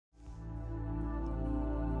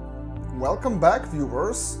Welcome back,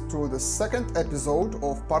 viewers, to the second episode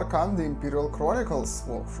of Parkan, the Imperial Chronicles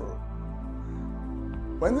walkthrough.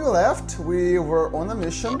 When we left, we were on a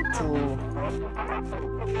mission to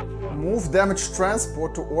move damaged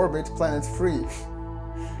transport to orbit Planet 3.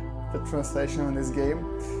 The translation in this game.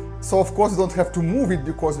 So of course we don't have to move it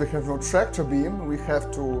because we have no tractor beam. We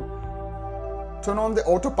have to turn on the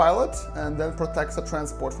autopilot and then protect the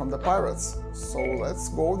transport from the pirates. So let's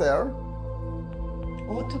go there.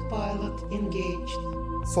 Autopilot engaged.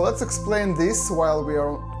 So let's explain this while we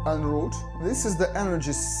are en route. This is the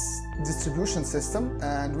energy distribution system,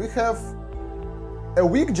 and we have a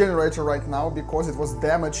weak generator right now because it was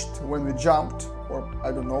damaged when we jumped, or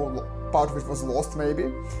I don't know, part of it was lost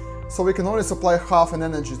maybe. So we can only supply half an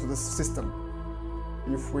energy to this system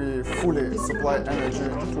if we fully supply energy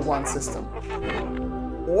to one system.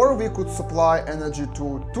 Or we could supply energy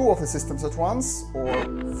to 2 of the systems at once, or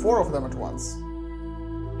 4 of them at once.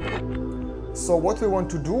 So what we want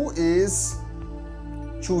to do is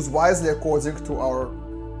choose wisely according to our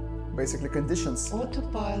basically conditions.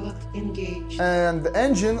 Autopilot engaged. And the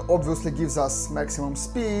engine obviously gives us maximum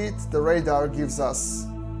speed, the radar gives us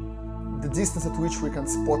the distance at which we can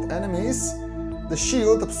spot enemies, the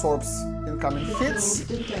shield absorbs incoming hits,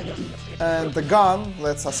 and the gun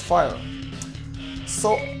lets us fire.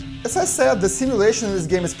 So, as I said, the simulation in this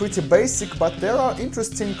game is pretty basic, but there are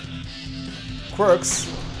interesting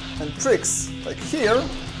quirks and tricks. Like here,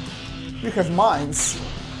 we have mines,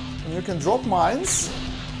 and you can drop mines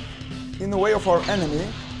in the way of our enemy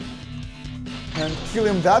and kill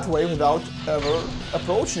him that way without ever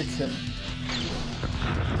approaching him.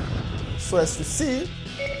 So as you see,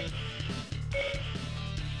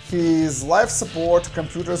 his life support,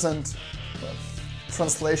 computers and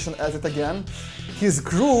translation at it again, his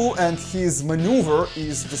crew and his maneuver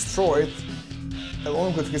is destroyed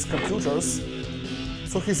along with his computers.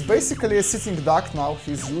 So he's basically a sitting duck now,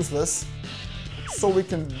 he's useless. So we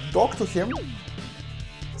can dock to him,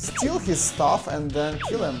 steal his stuff and then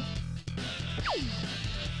kill him.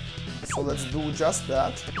 So let's do just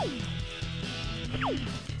that.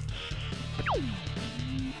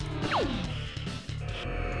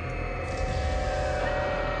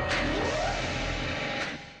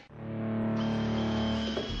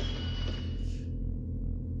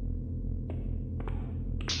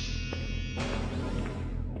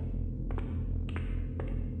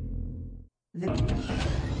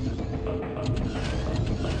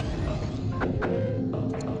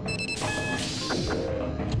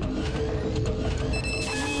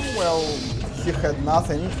 Well, he had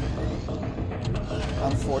nothing,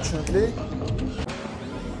 unfortunately.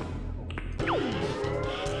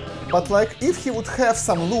 But like, if he would have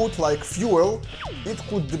some loot like fuel, it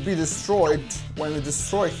could be destroyed when we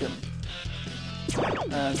destroy him.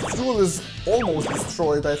 And fuel is almost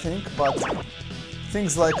destroyed, I think, but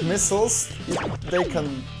things like missiles, they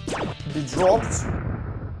can be dropped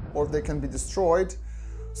or they can be destroyed.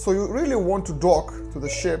 So you really want to dock to the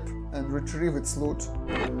ship and retrieve its loot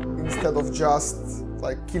instead of just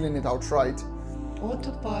like killing it outright.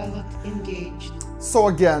 Autopilot engaged. So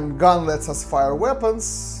again, gun lets us fire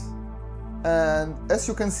weapons, and as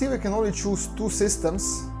you can see we can only choose 2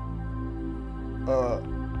 systems.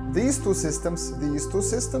 These 2 systems, these 2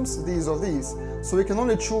 systems, these or these. So we can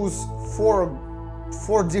only choose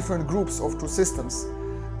 4 different groups of 2 systems.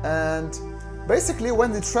 And basically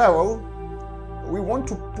when we travel, we want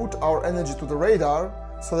to put our energy to the radar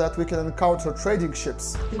so that we can encounter trading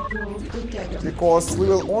ships. Because we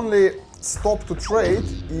will only stop to trade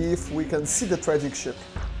if we can see the trading ship.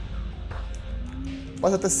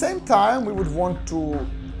 But at the same time, we would want to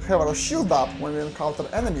have our shield up when we encounter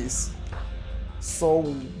enemies.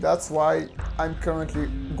 So that's why I'm currently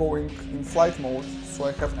going in flight mode, so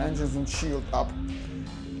I have engines and shield up.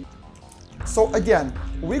 So again,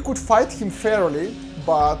 we could fight him fairly,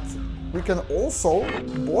 but we can also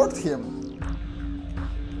board him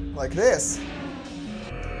like this,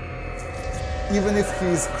 even if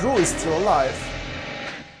his crew is still alive.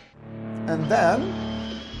 And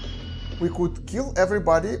then we could kill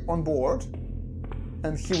everybody on board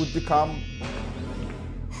and he would become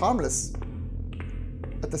harmless.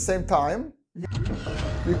 At the same time,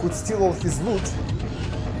 we could steal all his loot,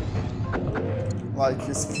 like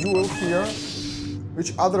his fuel here,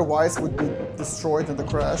 which otherwise would be destroyed in the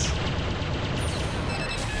crash.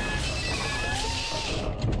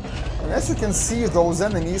 And as you can see, those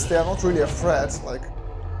enemies, they are not really a threat. Like,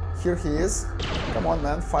 here he is. Come on,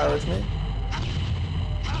 man, fire at me.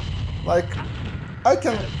 Like, I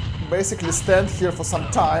can basically stand here for some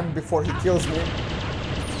time before he kills me.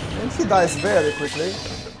 And he dies very quickly.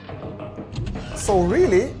 So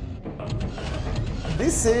really,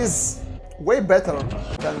 this is way better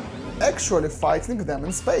than actually fighting them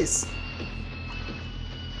in space.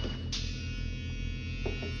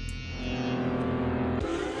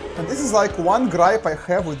 And this is like one gripe I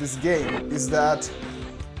have with this game, is that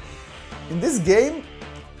in this game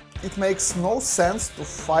it makes no sense to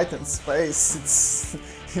fight in space.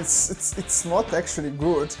 It's not actually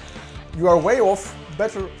good. You are way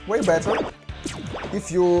better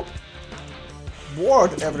if you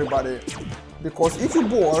board everybody, because if you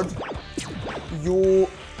board, you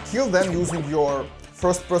kill them using your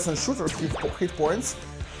first-person shooter hit points,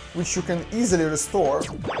 which you can easily restore,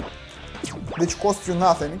 which costs you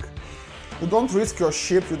nothing. You don't risk your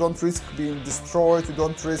ship, you don't risk being destroyed, you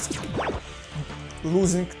don't risk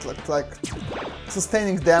losing, like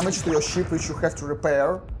sustaining damage to your ship, which you have to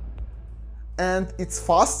repair. And it's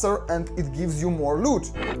faster and it gives you more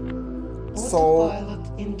loot. So,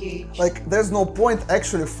 like, there's no point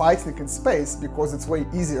actually fighting in space, because it's way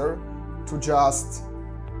easier to just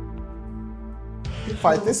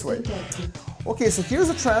fight this way. Okay, so here's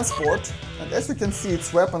a transport, and as you can see,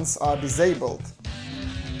 its weapons are disabled.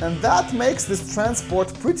 And that makes this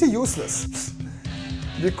transport pretty useless,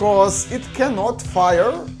 because it cannot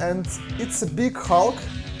fire, and it's a big hulk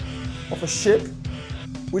of a ship,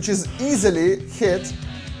 which is easily hit,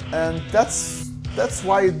 and that's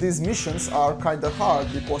why these missions are kinda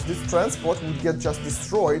hard, because this transport would get just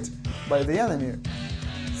destroyed by the enemy.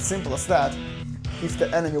 Simple as that, if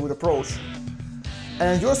the enemy would approach.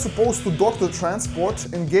 And you're supposed to dock the transport,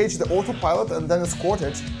 engage the autopilot, and then escort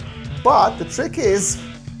it. But the trick is,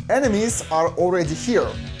 enemies are already here.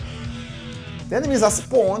 The enemies are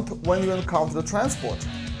spawned when you encounter the transport.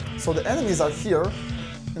 So the enemies are here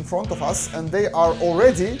in front of us, and they are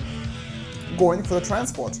already going for the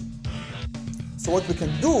transport. So what we can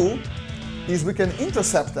do is we can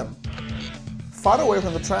intercept them far away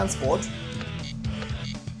from the transport,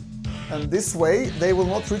 and this way they will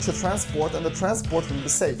not reach the transport and the transport will be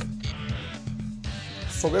safe.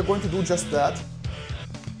 So we're going to do just that.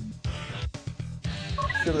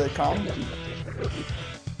 Here they come.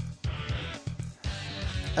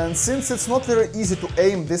 And since it's not very easy to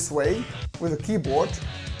aim this way with a keyboard,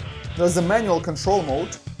 there's a manual control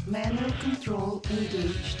mode. Manual control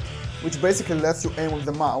engaged. Which basically lets you aim with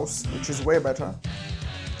the mouse, which is way better.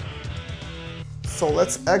 So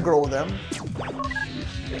let's aggro them.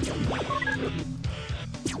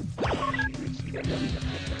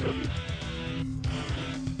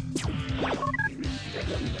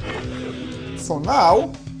 So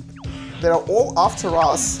now they are all after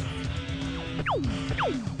us,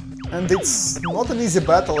 and it's not an easy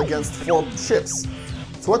battle against 4 ships.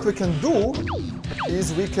 So what we can do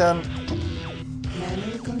is we can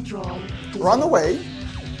run away,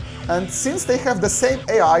 and since they have the same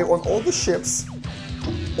AI on all the ships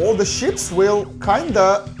will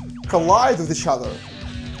kinda collide with each other,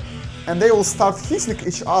 and they will start hitting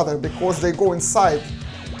each other because they go inside,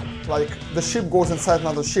 like the ship goes inside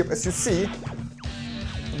another ship. As you see,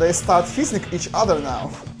 they start hitting each other now.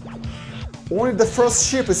 Only the first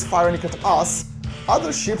ship is firing at us,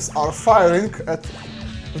 other ships are firing at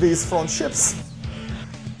these front ships.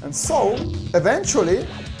 And so, eventually,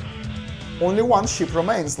 only one ship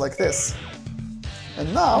remains like this.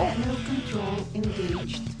 And now, Manual control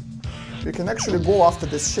engaged. we can actually go after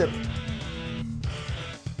this ship.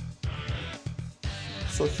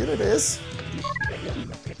 So here it is.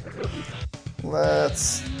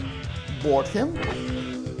 Let's board him.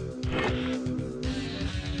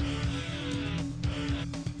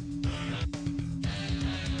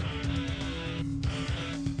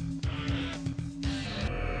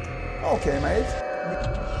 Okay, mate.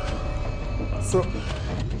 So,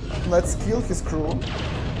 let's kill his crew.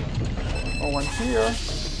 Oh, one here.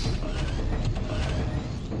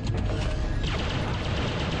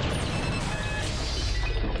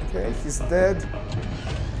 Okay, he's dead.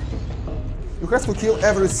 You have to kill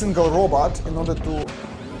every single robot in order to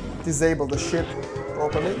disable the ship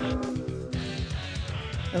properly.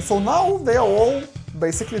 And so now they are all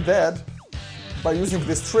basically dead. By using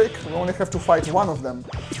this trick, we only have to fight one of them.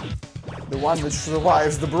 The one which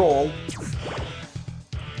survives the brawl.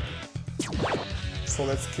 So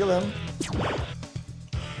let's kill him.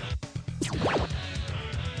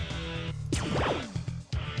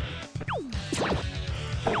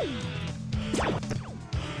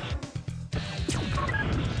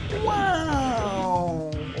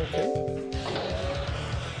 Wow! Okay.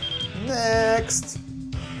 Next!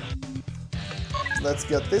 Let's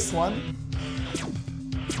get this one.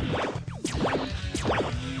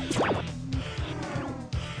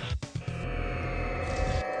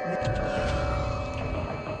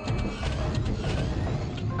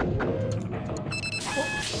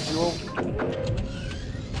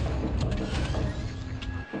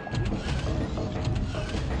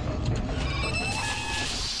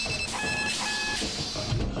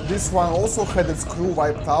 This one also had its crew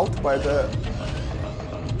wiped out by the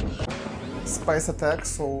spice attack,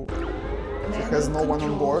 so he has no one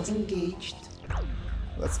on board. Engaged.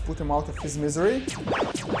 Let's put him out of his misery.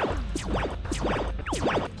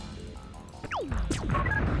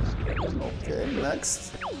 Okay,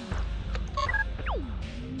 next.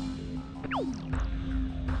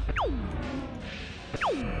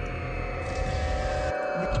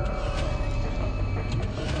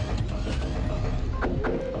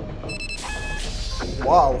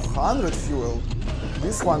 Wow, 100 fuel.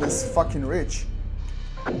 This one is fucking rich.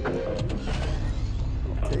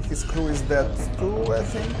 Okay, his crew is dead too, I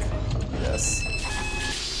think. Yes.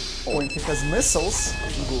 Oh, and he has missiles.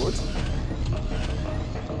 Good.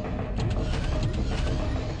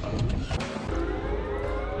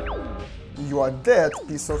 You are dead,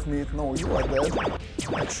 piece of meat. No, you are dead,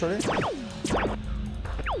 actually.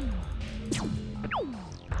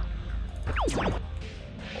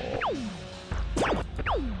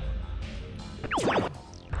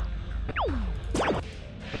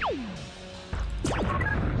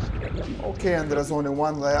 Okay, and there's only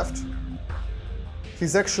one left.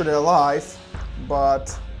 He's actually alive,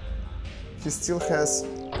 but he still has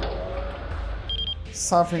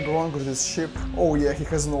something wrong with his ship. Oh yeah, he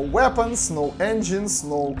has no weapons, no engines,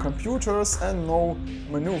 no computers, and no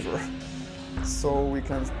maneuver. So we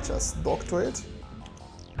can just dock to it.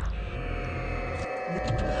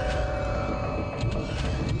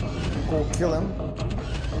 Go kill him.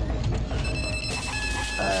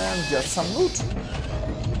 And get some loot.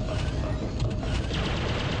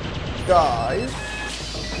 Die,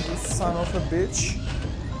 you son of a bitch.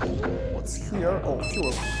 What's here? Oh,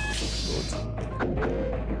 fuel. Good.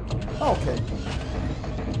 Okay.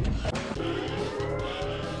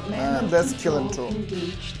 And let's kill him too.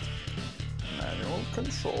 Engaged. Manual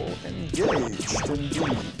control engaged,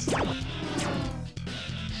 indeed.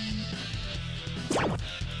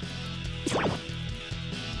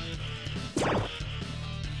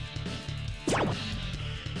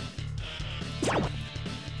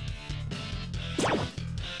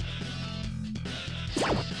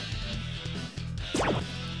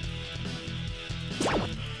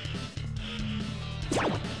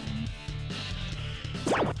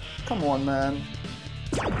 Come on, man.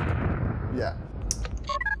 Yeah.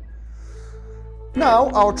 Now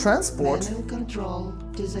our transport Manual control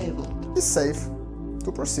disabled. is safe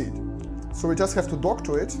to proceed. So we just have to dock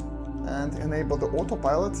to it and enable the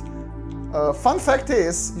autopilot. Fun fact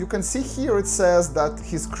is, you can see here it says that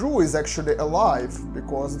his crew is actually alive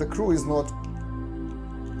because the crew is not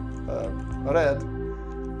red.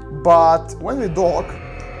 But when we dock,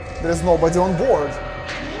 there's nobody on board.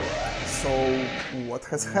 So what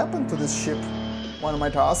has happened to this ship, one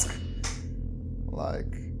might ask?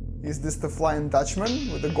 Like, is this the Flying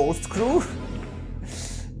Dutchman with the ghost crew?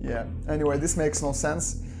 Yeah, anyway, this makes no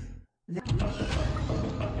sense.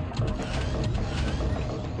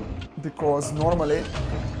 Because normally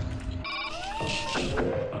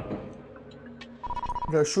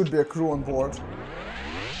there should be a crew on board.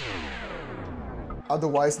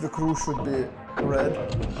 Otherwise the crew should be red,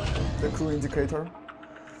 the crew indicator.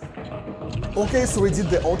 Okay, so we did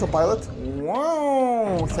the autopilot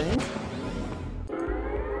wow thing.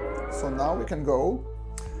 So now we can go.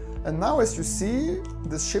 And now as you see,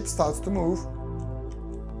 this ship starts to move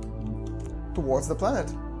towards the planet.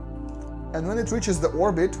 And when it reaches the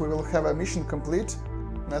orbit, we will have a mission complete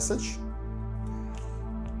message.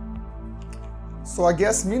 So I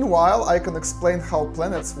guess meanwhile I can explain how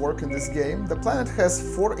planets work in this game. The planet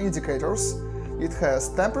has 4 indicators. It has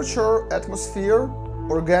temperature, atmosphere,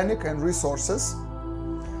 organic and resources.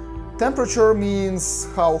 Temperature means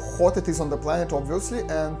how hot it is on the planet, obviously,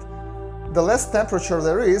 and the less temperature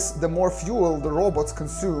there is, the more fuel the robots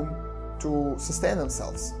consume to sustain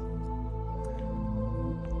themselves.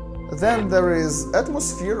 Then there is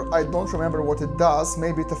atmosphere. I don't remember what it does.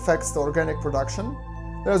 Maybe it affects the organic production.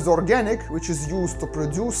 There's organic, which is used to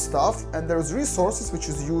produce stuff, and there's resources, which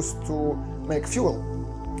is used to make fuel.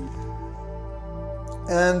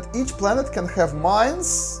 And each planet can have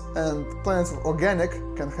mines, and planets with organic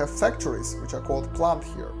can have factories, which are called plant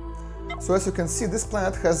here. So as you can see, this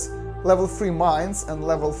planet has level 3 mines and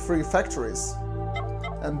level 3 factories.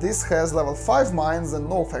 And this has level 5 mines and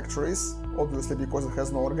no factories, obviously because it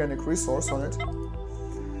has no organic resource on it.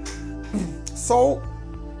 So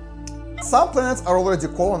some planets are already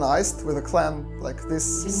colonized with a clan, like this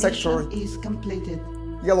sector is completed.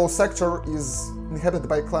 Yellow sector is inhabited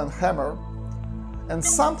by clan Hammer. And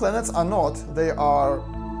some planets are not, they are,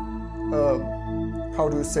 how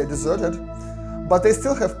do you say, deserted, but they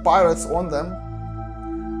still have pirates on them.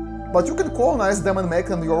 But you can colonize them and make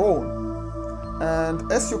them your own.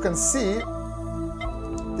 And as you can see,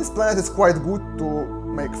 this planet is quite good to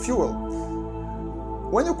make fuel.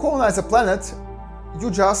 When you colonize a planet, you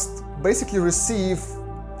just basically receive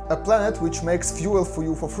a planet which makes fuel for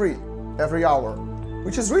you for free every hour,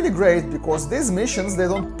 which is really great because these missions, they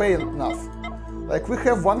don't pay enough. Like we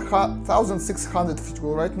have 1,600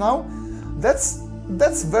 fuel right now.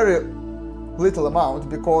 That's very little amount,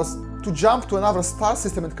 because to jump to another star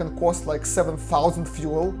system it can cost like 7,000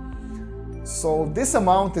 fuel. So this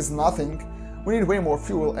amount is nothing. We need way more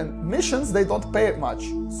fuel, and missions, they don't pay much.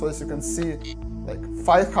 So as you can see, like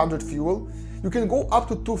 500 fuel. You can go up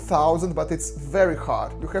to 2,000, but it's very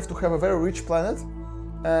hard. You have to have a very rich planet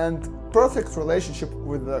and perfect relationship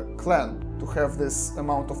with the clan to have this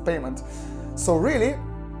amount of payment. So really,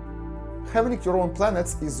 having your own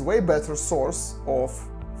planets is way better source of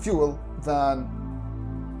fuel than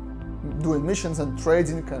doing missions and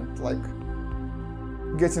trading and like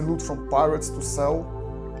getting loot from pirates to sell.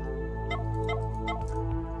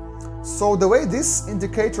 So the way this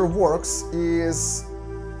indicator works is,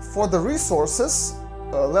 for the resources,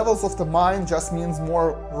 levels of the mine just means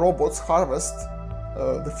more robots harvest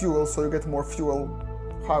the fuel, so you get more fuel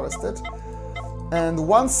harvested. And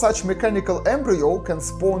one such mechanical embryo can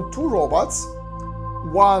spawn 2 robots,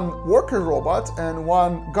 1 worker robot and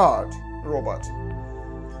 1 guard robot.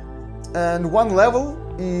 And 1 level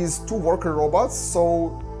is 2 worker robots,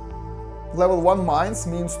 so level 1 mines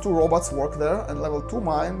means 2 robots work there, and level 2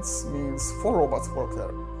 mines means 4 robots work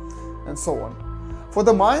there, and so on. For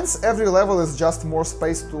the mines, every level is just more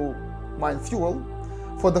space to mine fuel.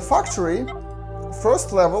 For the factory,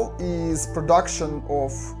 first level is production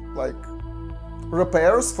of like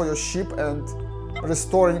repairs for your ship and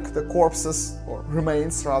restoring the corpses, or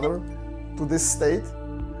remains rather, to this state.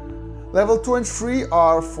 Level 2 and 3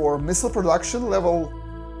 are for missile production. Level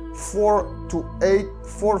 4 to 8,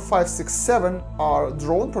 4, 5, 6, 7 are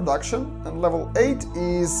drone production, and level 8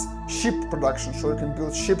 is ship production, so you can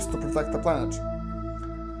build ships to protect the planet.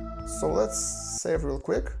 So let's save real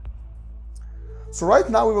quick. So right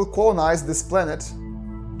now we will colonize this planet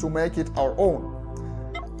to make it our own.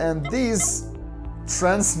 And these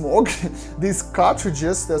transmog, these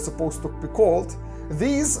cartridges, they're supposed to be called,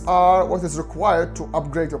 these are what is required to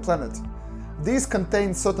upgrade your planet. These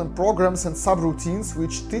contain certain programs and subroutines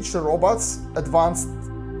which teach the robots advanced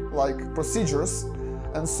like procedures,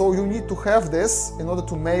 and so you need to have this in order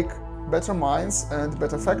to make better mines and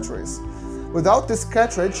better factories. Without this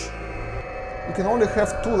cartridge, you can only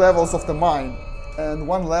have 2 levels of the mine and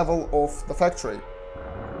 1 level of the factory.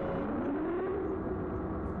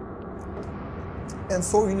 And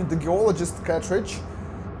so you need the geologist cartridge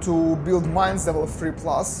to build mines level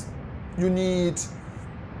 3+. You need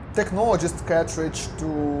technologist cartridge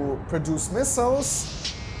to produce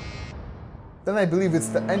missiles. Then I believe it's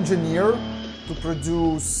the engineer to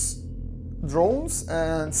produce drones,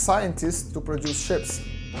 and scientist to produce ships.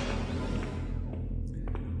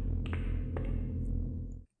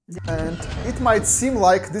 And it might seem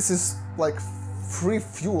like this is like free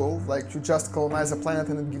fuel, like you just colonize a planet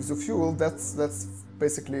and it gives you fuel. That's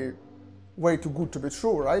basically way too good to be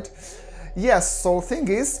true, right? Yes, so thing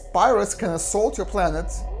is, pirates can assault your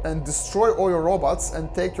planet and destroy all your robots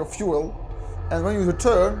and take your fuel, and when you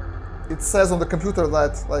return, it says on the computer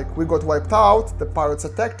that like we got wiped out, the pirates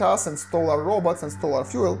attacked us and stole our robots and stole our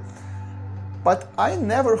fuel. But I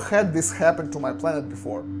never had this happen to my planet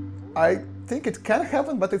before. I think it can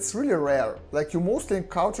happen, but it's really rare. Like you mostly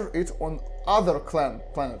encounter it on other clan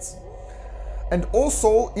planets. And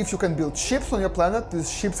also, if you can build ships on your planet, these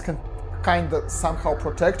ships can kinda somehow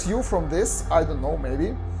protect you from this. I don't know,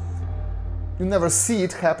 maybe. You never see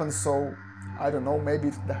it happen, so I don't know, maybe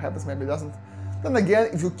it happens, maybe it doesn't. Then again,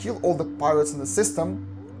 if you kill all the pirates in the system,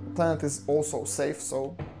 the planet is also safe,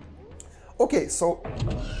 so... Okay, so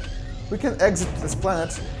we can exit this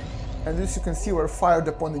planet, and as you can see, we're fired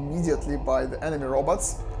upon immediately by the enemy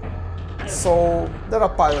robots. So there are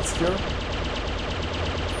pirates here.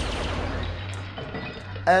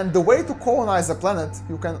 And the way to colonize a planet,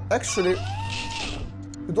 you don't actually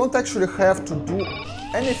have to do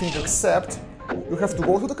anything except you have to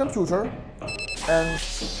go to the computer and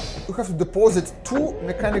you have to deposit 2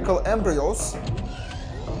 mechanical embryos,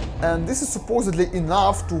 and this is supposedly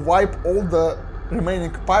enough to wipe all the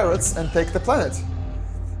remaining pirates and take the planet.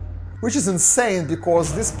 Which is insane,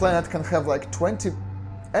 because this planet can have like 20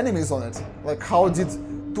 enemies on it. Like, how did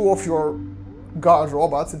 2 of your guard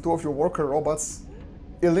robots and 2 of your worker robots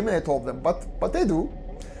eliminate all of them? But they do.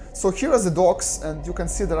 So here are the docks, and you can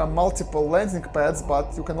see there are multiple landing pads,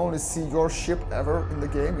 but you can only see your ship ever in the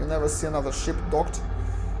game. You never see another ship docked.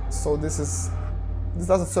 So this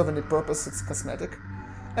doesn't serve any purpose, it's cosmetic.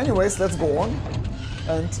 Anyways, let's go on.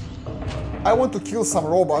 And I want to kill some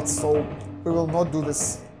robots, so we will not do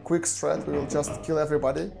this quick strat. We will just kill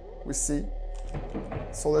everybody we see.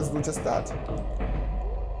 So let's do just that.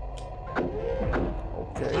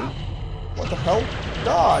 Okay. What the hell?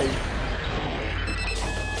 Die!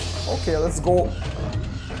 Okay, let's go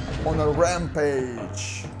on a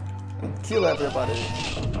rampage and kill everybody.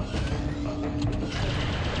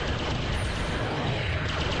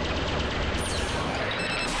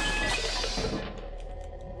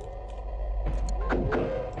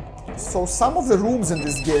 So some of the rooms in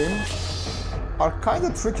this game are kind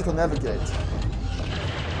of tricky to navigate.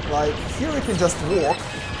 Like here you can just walk,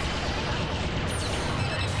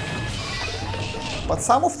 but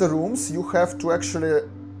some of the rooms you have to actually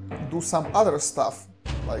do some other stuff,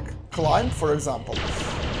 like climb, for example.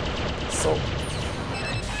 So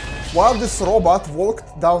while this robot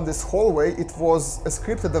walked down this hallway, it was a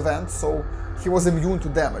scripted event, so he was immune to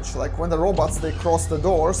damage. Like when the robots, they cross the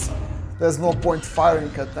doors, there's no point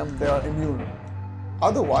firing at them, they are immune.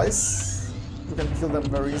 Otherwise, you can kill them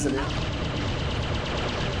very easily.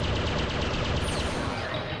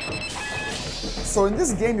 So in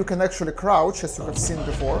this game you can actually crouch, as you have seen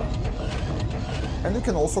before, and you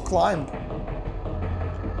can also climb.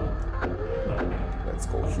 Let's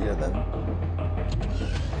go here then.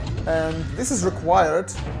 And this is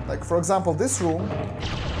required, like for example this room.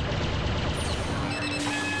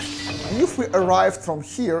 If we arrived from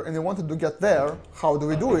here and we wanted to get there, how do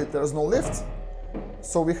we do it? There's no lift.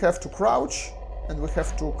 So we have to crouch and we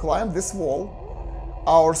have to climb this wall.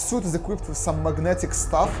 Our suit is equipped with some magnetic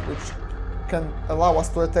stuff which can allow us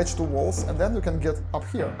to attach to walls, and then we can get up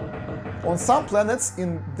here. On some planets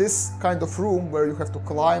in this kind of room where you have to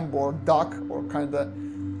climb or duck or kinda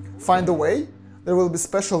find a way, there will be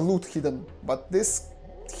special loot hidden, but this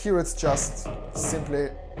here it's just simply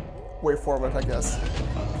way forward, I guess.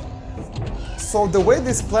 So the way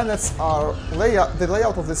these planets are the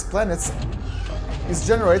layout of these planets is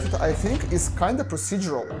generated, I think, is kinda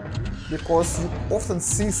procedural, because you often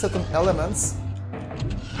see certain elements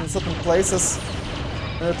in certain places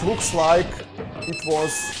and it looks like it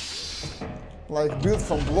was like built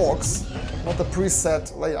from blocks, not a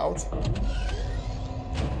preset layout.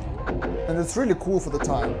 And it's really cool for the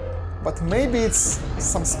time. But maybe it's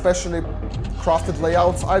some specially crafted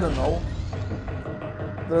layouts, I don't know.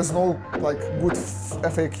 There's no like good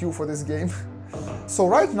FAQ for this game. So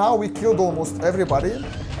right now we killed almost everybody.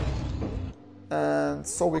 And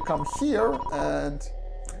so we come here and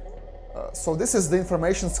so this is the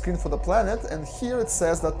information screen for the planet, and here it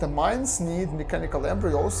says that the mines need mechanical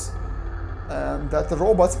embryos and that the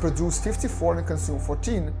robots produce 54 and consume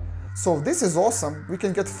 14. So this is awesome. We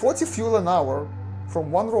can get 40 fuel an hour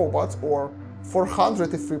from one robot, or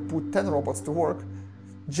 400 if we put 10 robots to work,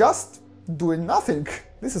 just doing nothing.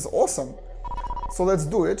 This is awesome. So let's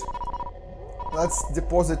do it. Let's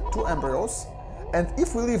deposit 2 embryos, and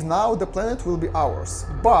if we leave now, the planet will be ours.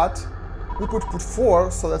 But we could put 4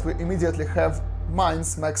 so that we immediately have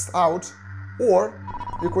mines maxed out, or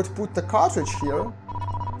we could put the cartridge here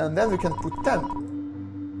and then we can put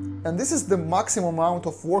 10. And this is the maximum amount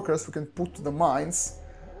of workers we can put to the mines.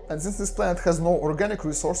 And since this planet has no organic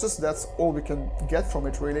resources, that's all we can get from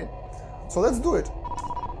it really. So let's do it.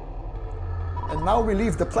 And now we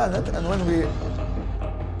leave the planet, and when we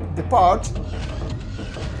depart,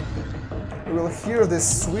 we will hear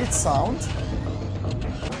this sweet sound.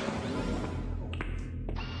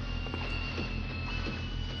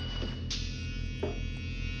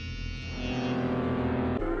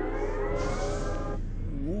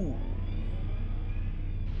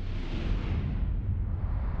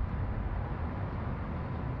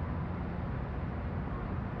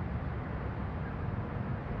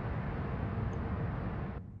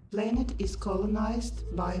 Planet is colonized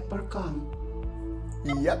by Parkan.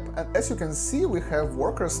 Yep, and as you can see, we have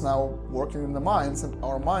workers now working in the mines, and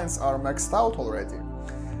our mines are maxed out already.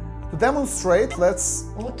 To demonstrate, let's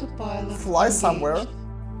Autopilot fly engaged. somewhere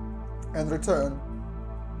and return.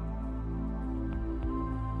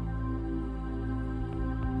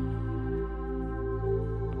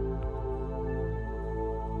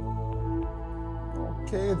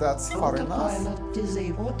 Okay, that's far enough. Autopilot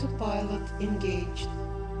disabled. Autopilot engaged.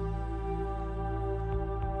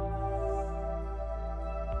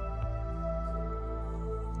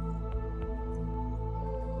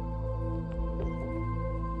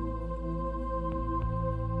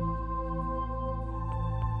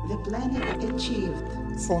 The planet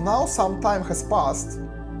achieved. So now some time has passed,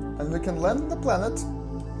 and we can land on the planet,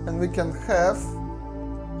 and we can have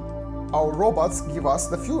our robots give us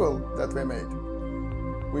the fuel that we made.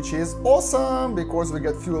 Which is awesome, because we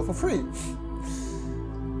get fuel for free.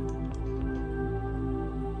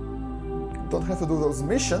 don't have to do those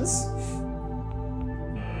missions.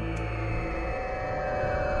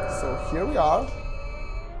 So here we are.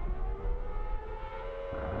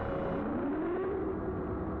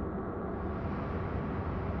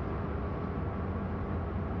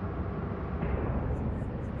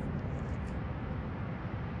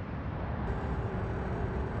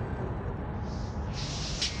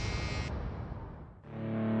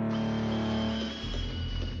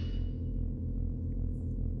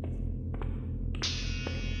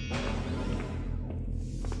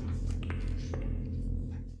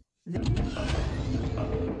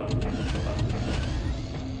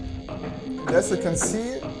 As you can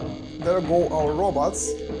see, there go our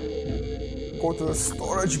robots. Go to the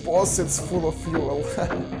storage box, it's full of fuel.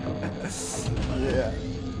 Yeah.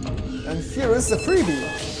 And here is the freebie.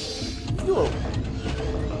 Fuel.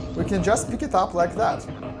 We can just pick it up like that.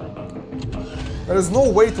 There is no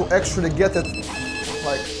way to actually get it,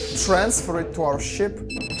 like, transfer it to our ship.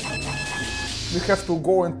 We have to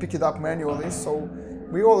go and pick it up manually, so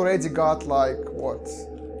we already got, like, what,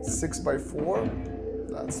 6x4?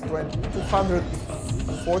 That's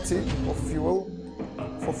 240 of fuel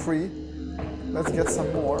for free. Let's get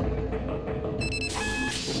some more.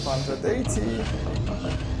 280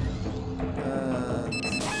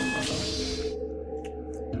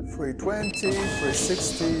 and 320,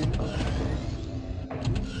 360,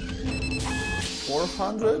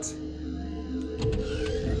 400.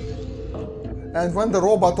 And when the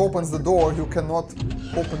robot opens the door, you cannot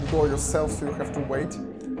open the door yourself, so you have to wait.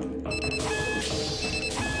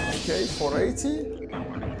 Okay, 480.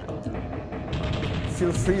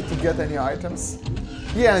 Feel free to get any items.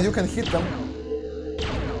 Yeah, and you can hit them.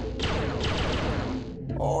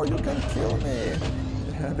 Oh, you can kill me.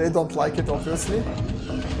 They don't like it, obviously.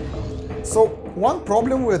 So, one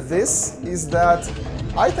problem with this is that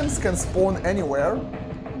items can spawn anywhere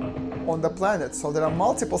on the planet. So there are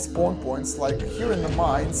multiple spawn points, like here in the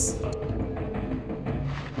mines.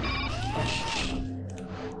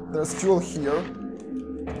 There's fuel here.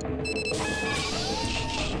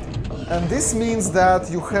 And this means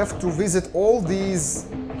that you have to visit all these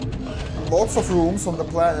lots of rooms on the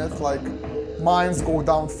planet, like mines go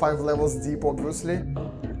down 5 levels deep, obviously,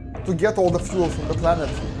 to get all the fuel from the planet.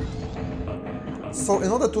 So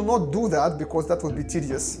in order to not do that, because that would be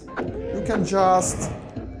tedious, you can just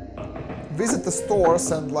visit the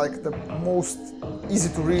stores and like the most easy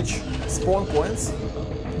to reach spawn points,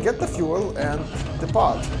 get the fuel and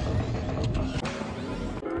depart.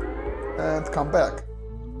 And come back.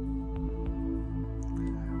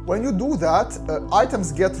 When you do that,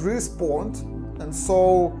 items get respawned, and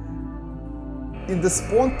so in the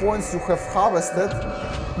spawn points you have harvested,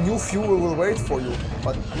 new fuel will wait for you,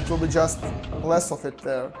 but it will be just less of it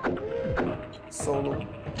there. So,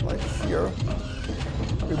 like here,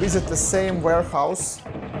 we visit the same warehouse,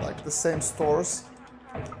 like the same stores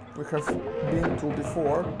we have been to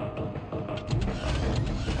before.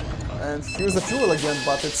 And here's the fuel again,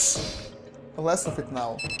 but it's less of it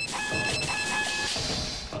now.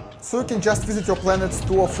 So you can just visit your planets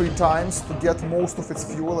 2 or 3 times to get most of its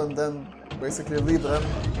fuel and then basically leave them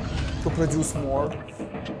to produce more.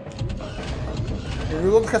 And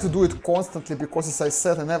you don't have to do it constantly because, as I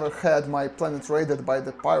said, I never had my planet raided by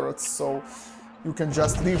the pirates, so you can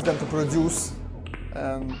just leave them to produce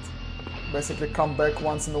and basically come back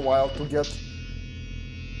once in a while to get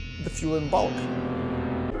the fuel in bulk.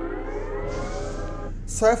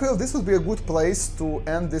 So I feel this would be a good place to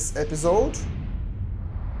end this episode.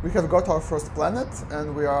 We have got our first planet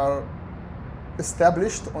and we are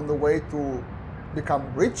established on the way to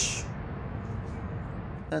become rich.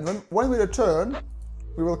 And when we return,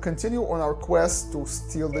 we will continue on our quest to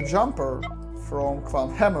steal the jumper from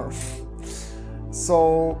Clown Hammer.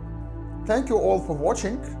 So, thank you all for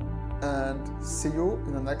watching and see you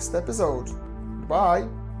in the next episode. Bye!